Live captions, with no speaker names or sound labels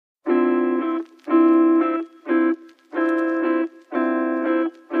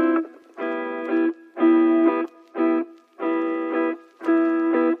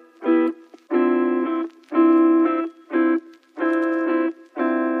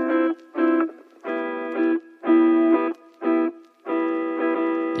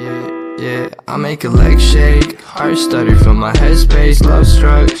Yeah, I make a leg shake, heart stutter, feel my headspace, love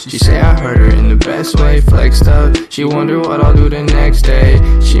struck. She say I hurt her in the best way, flexed up. She wonder what I'll do the next day.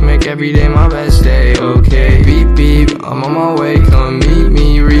 She make every day my best day, okay. Beep beep, I'm on my way, come meet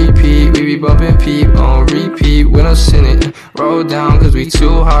me, repeat. We be bumping peep on repeat, we don't sin it. Roll down cause we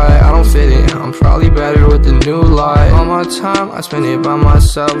too high, I don't fit it. I'm probably better with the new light. All my time, I spend it by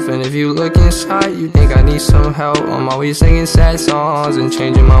myself. And if you look inside, you think I need some help. I'm always singing sad songs and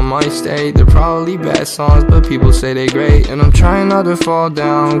changing my mind state. They're probably bad songs, but people say they great. And I'm trying not to fall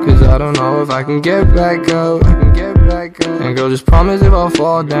down, cause I don't know if I can get back up. And girl, just promise if I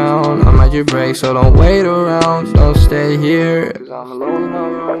fall down, I might just break, so don't wait around, don't stay here. Cause I'm alone in my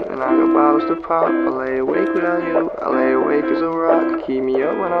room, and I got bottles to pop. I lay awake without you, I lay awake as a rock. Keep me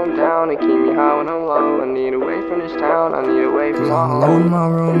up when I'm down, and keep me high when I'm low. I need away from this town, I need away from my home. I'm alone in my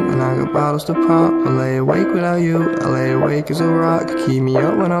room, and I got bottles to pop. I lay awake without you, I lay awake as a rock. Keep me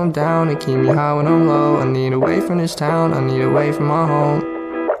up when I'm down, and keep me high when I'm low. I need away from this town, I need away from my home.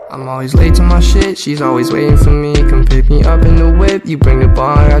 I'm always late to my shit, she's always waiting for me. Come pick me up in the whip, you bring the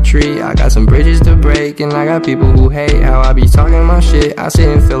bar, I got tree. I got some bridges to break, and I got people who hate how I be talking my shit. I sit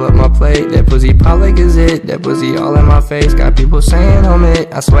and fill up my plate, that pussy pop like a zit. That pussy all in my face, got people saying I'm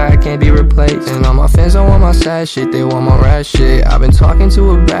it. I swear I can't be replaced. And all my fans don't want my sad shit, they want my rap shit. I've been talking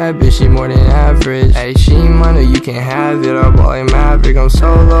to a bad bitch, she more than average. Hey, she money, you can't have it, I'm balling maverick. I'm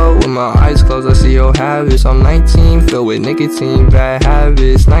solo, with my eyes closed, I see your habits. I'm 19, filled with nicotine, bad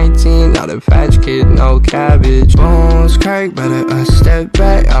habits. 19, not a patch kid, no cabbage. Bones crack, better step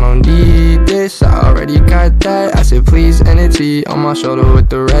back. I don't need this, I already got that. I said please, entity on my shoulder with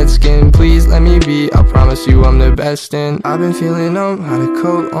the red skin. Please let me be, I promise you I'm the best in. I've been feeling numb, had a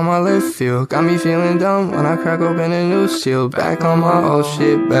coat on my left field. Got me feeling dumb when I crack open a new seal. Back on my old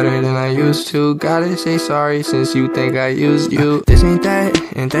shit, better than I used to. Gotta say sorry since you think I used you. This ain't that,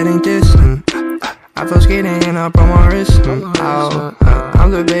 and that ain't this. I feel skating and I broke my wrist. I'm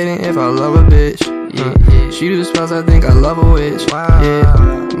debating if I love a bitch. She do spells, I think I love a witch.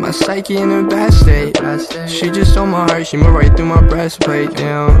 Yeah, my psyche in a bad state. She just stole my heart, she moved right through my breastplate.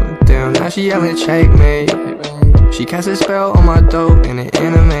 Damn, now she yelling checkmate. She cast a spell on my dope in an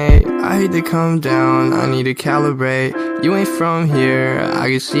anime. I hate to come down, I need to calibrate. You ain't from here, I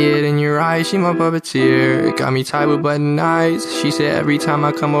can see it in your eyes. She my puppeteer, got me tied with button eyes. She said every time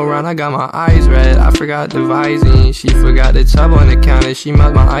I come around I got my eyes red. I forgot the Visine, she forgot the tub on the counter. She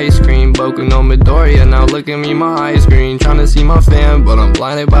melted my ice cream, Boku no Midoriya. Now look at me, my eyes green. Tryna see my fam, but I'm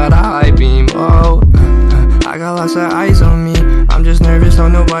blinded by the high beam. Oh, I got lots of eyes on me. I'm just nervous,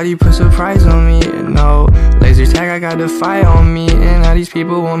 don't nobody put surprise on me. No, laser tag, I got the fight on me. And now these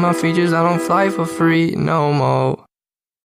people want my features, I don't fly for free no more.